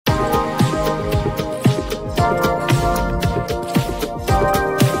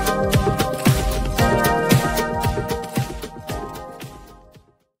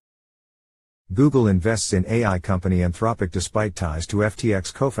Google invests in AI company Anthropic despite ties to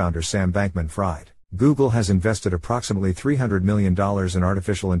FTX co-founder Sam Bankman-Fried. Google has invested approximately $300 million in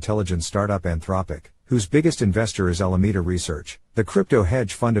artificial intelligence startup Anthropic, whose biggest investor is Alameda Research, the crypto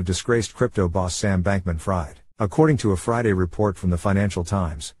hedge fund of disgraced crypto boss Sam Bankman-Fried. According to a Friday report from the Financial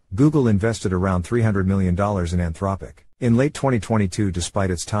Times, Google invested around $300 million in Anthropic. In late 2022,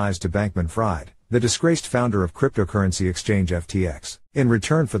 despite its ties to Bankman-Fried, the disgraced founder of cryptocurrency exchange FTX. In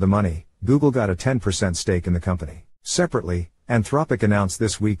return for the money, Google got a 10% stake in the company. Separately, Anthropic announced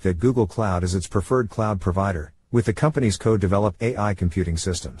this week that Google Cloud is its preferred cloud provider, with the company's co-developed AI computing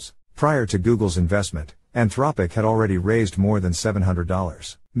systems. Prior to Google's investment, Anthropic had already raised more than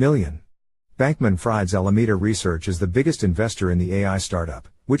 $700 million. Bankman-Fried's Alameda Research is the biggest investor in the AI startup,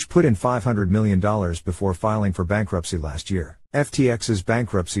 which put in $500 million before filing for bankruptcy last year. FTX's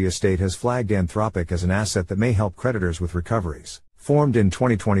bankruptcy estate has flagged Anthropic as an asset that may help creditors with recoveries. Formed in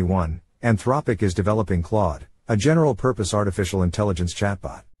 2021, Anthropic is developing Claude, a general-purpose artificial intelligence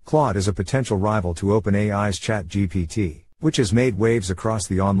chatbot. Claude is a potential rival to OpenAI's ChatGPT, which has made waves across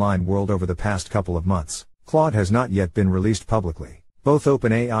the online world over the past couple of months. Claude has not yet been released publicly. Both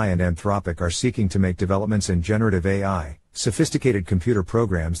OpenAI and Anthropic are seeking to make developments in generative AI, sophisticated computer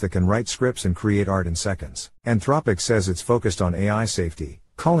programs that can write scripts and create art in seconds. Anthropic says it's focused on AI safety,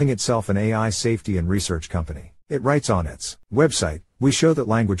 calling itself an AI safety and research company. It writes on its website, "We show that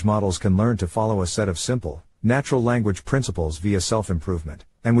language models can learn to follow a set of simple, natural language principles via self-improvement,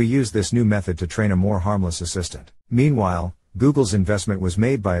 and we use this new method to train a more harmless assistant." Meanwhile, Google's investment was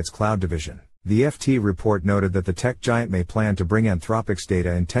made by its cloud division. The FT report noted that the tech giant may plan to bring Anthropic's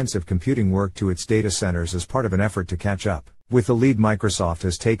data-intensive computing work to its data centers as part of an effort to catch up with the lead Microsoft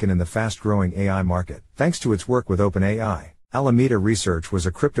has taken in the fast-growing AI market. Thanks to its work with OpenAI, Alameda Research was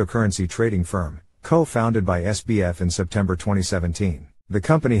a cryptocurrency trading firm, co-founded by SBF in September 2017. The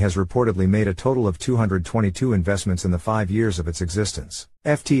company has reportedly made a total of 222 investments in the 5 years of its existence.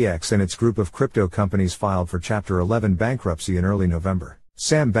 FTX and its group of crypto companies filed for Chapter 11 bankruptcy in early November.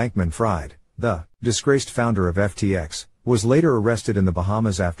 Sam Bankman-Fried, the disgraced founder of FTX, was later arrested in the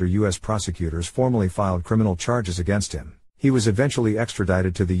Bahamas after U.S. prosecutors formally filed criminal charges against him. He was eventually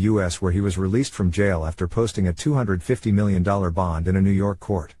extradited to the U.S. where he was released from jail after posting a $250 million bond in a New York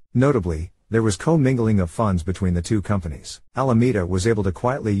court. Notably, there was co-mingling of funds between the two companies. Alameda was able to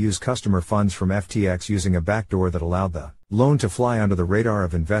quietly use customer funds from FTX using a backdoor that allowed the loan to fly under the radar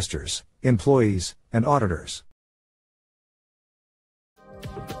of investors, employees, and auditors.